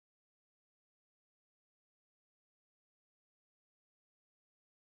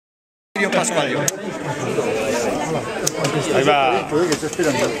Tío Pascual. Ahí va.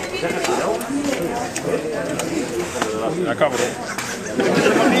 La cabrón.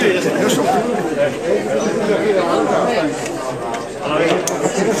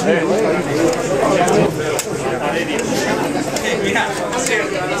 Mira, pero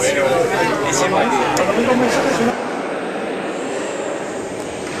ese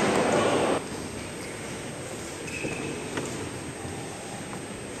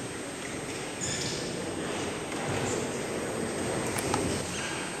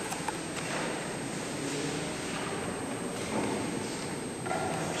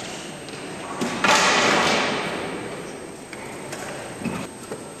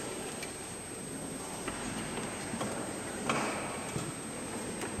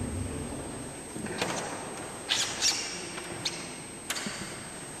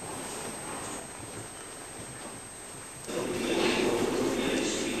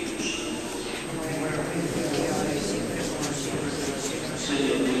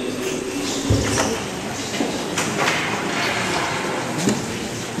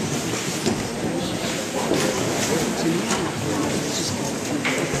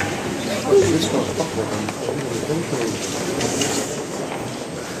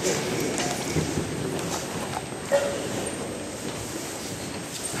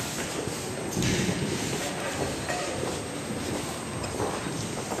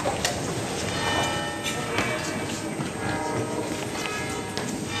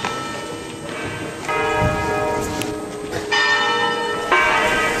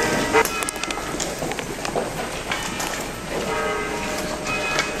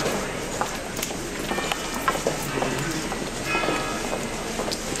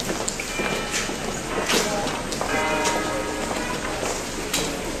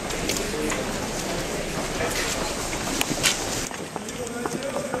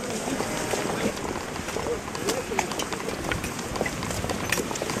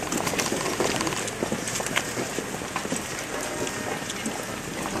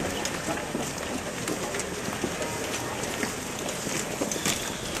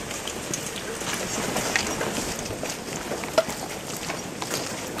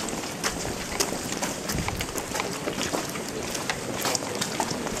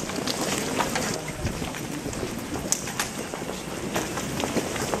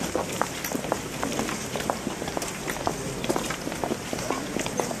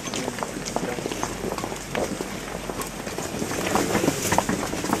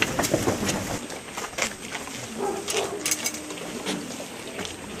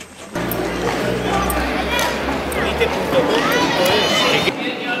olite.com.es.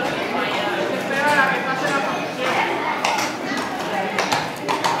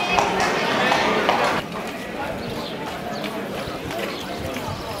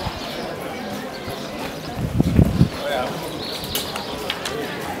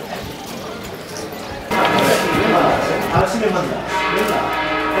 A ver si me manda. Venga.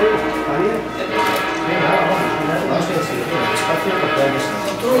 ¿Está bien? Venga, vamos. Vamos a decir, espacio para poder descansar.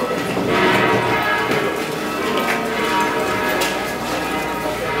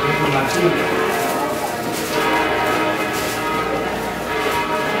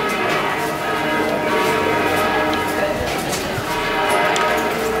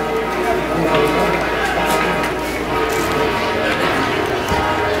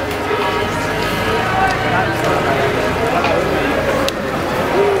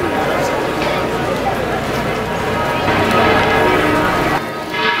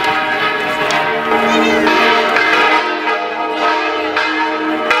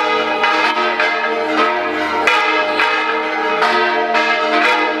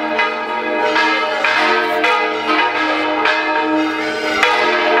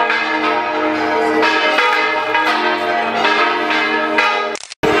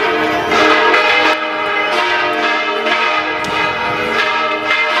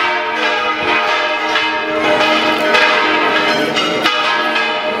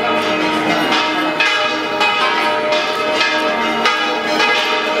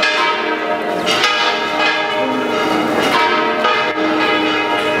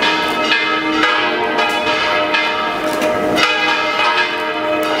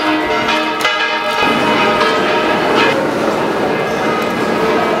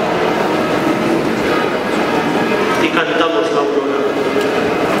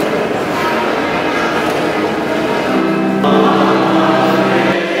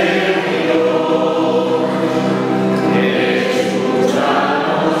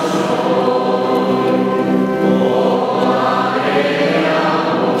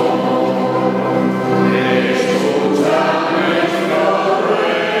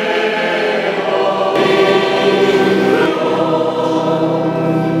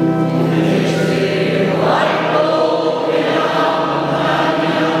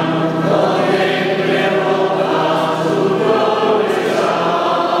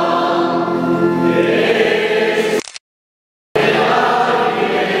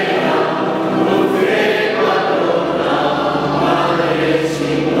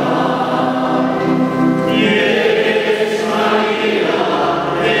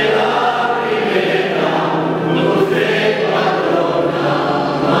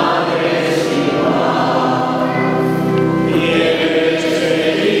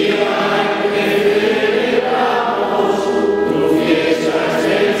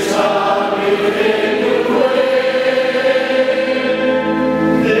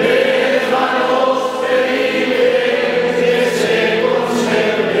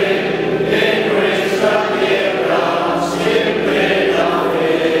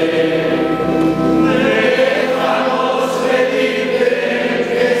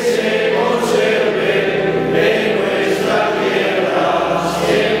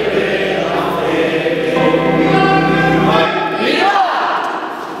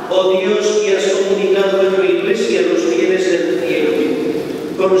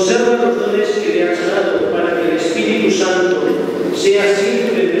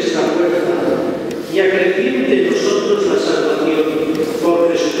 siempre nuestra fuerza y acreciente en nosotros la salvación.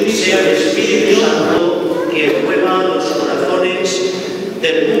 Por Jesucristo, sea el Espíritu Santo que mueva los corazones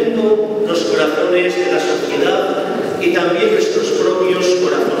del mundo, los corazones de la sociedad y también nuestros propios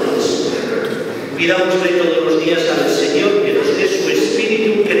corazones. Pidámosle todos los días al Señor que nos dé su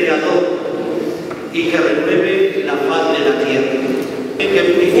Espíritu creador y que renueve la faz de la tierra. Que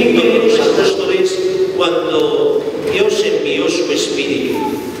purifique los apóstoles cuando Dios envió su Espíritu,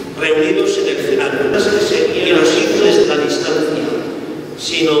 reunidos en el cenáculo, y los hizo desde la distancia,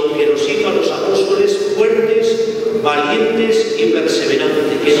 sino que nos hizo a los apóstoles fuertes, valientes y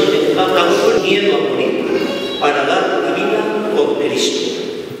perseverantes, que no tengamos miedo a morir, para dar la vida por Cristo.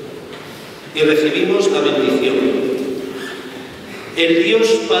 Y recibimos la bendición. El Dios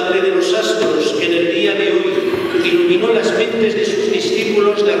Padre de los astros, que en el día de hoy iluminó las mentes de sus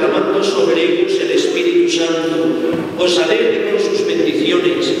discípulos derramando sobre ellos el Espíritu Santo, os alegre con sus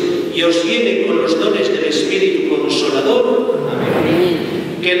bendiciones y os llene con los dones del Espíritu Consolador.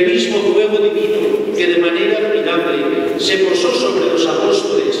 Amén. Que el mismo fuego divino, que de manera admirable se posó sobre los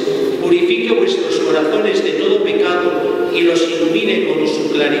apóstoles, purifique vuestros corazones de todo pecado y los ilumine con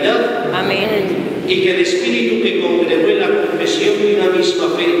su claridad. Amén. Y que el Espíritu que congregó en la confesión de una misma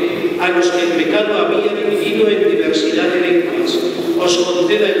fe a los que el pecado había dividido en diversidad de lenguas, os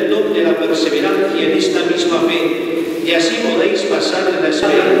conceda el don de la perseverancia en esta misma fe, y así podéis pasar de la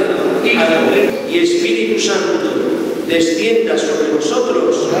esperanza a la fe. Y Espíritu Santo, descienda sobre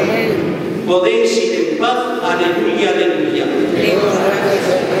vosotros. Amén. Podéis ir en paz. Aleluya, aleluya.